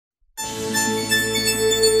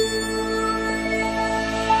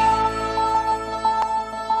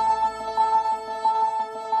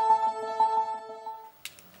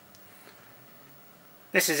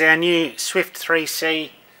This is our new Swift 3C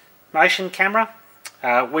motion camera.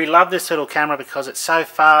 We love this little camera because it's so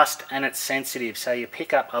fast and it's sensitive, so you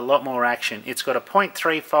pick up a lot more action. It's got a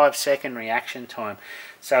 0.35 second reaction time,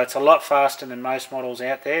 so it's a lot faster than most models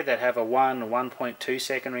out there that have a 1 or 1.2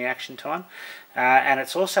 second reaction time. And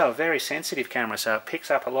it's also a very sensitive camera, so it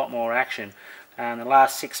picks up a lot more action. In the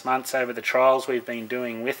last 6 months, over the trials we've been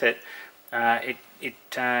doing with it, it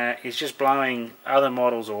is just blowing other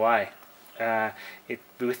models away.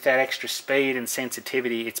 With that extra speed and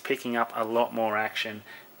sensitivity, it's picking up a lot more action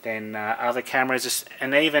than other cameras,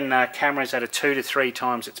 and even cameras that are 2 to 3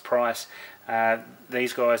 times its price.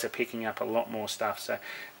 These guys are picking up a lot more stuff, so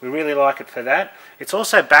we really like it for that. It's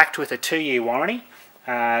also backed with a 2-year warranty,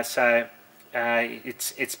 so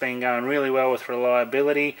it's been going really well with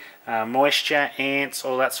reliability. Moisture, ants,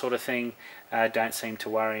 all that sort of thing don't seem to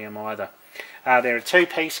worry them either. They're a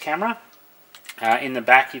 2-piece camera. In the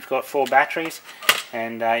back you've got 4 batteries,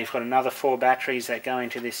 and you've got another 4 batteries that go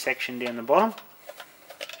into this section down the bottom.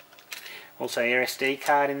 Also your SD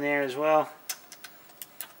card in there as well.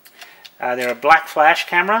 They're a black flash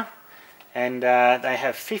camera, and they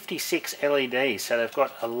have 56 LEDs, so they've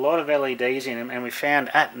got a lot of LEDs in them, and we found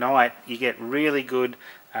at night you get really good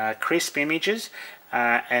crisp images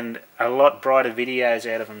and a lot brighter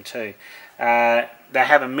videos out of them too. They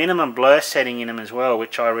have a minimum blur setting in them as well,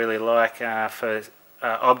 which I really like for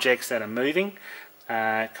objects that are moving,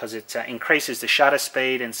 because it increases the shutter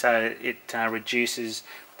speed, and so it reduces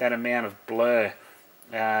that amount of blur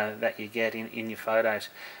that you get in your photos.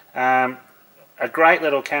 A great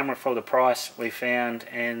little camera for the price, we found,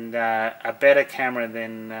 and a better camera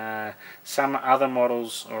than some other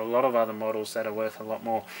models, or a lot of other models that are worth a lot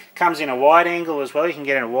more. Comes in a wide angle as well. You can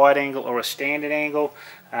get it in a wide angle or a standard angle,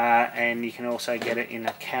 and you can also get it in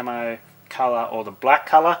a camo colour or the black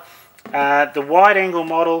colour. The wide angle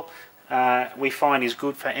model we find is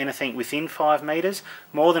good for anything within 5 metres.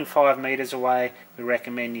 More than 5 metres away, we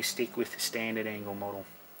recommend you stick with the standard angle model.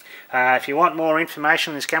 If you want more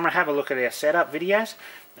information on this camera, have a look at our setup videos.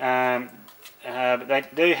 They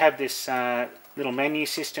do have this little menu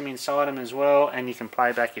system inside them as well, and you can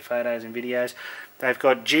play back your photos and videos. They've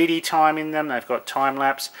got duty time in them, they've got time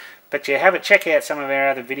lapse, but check out some of our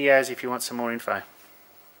other videos if you want some more info.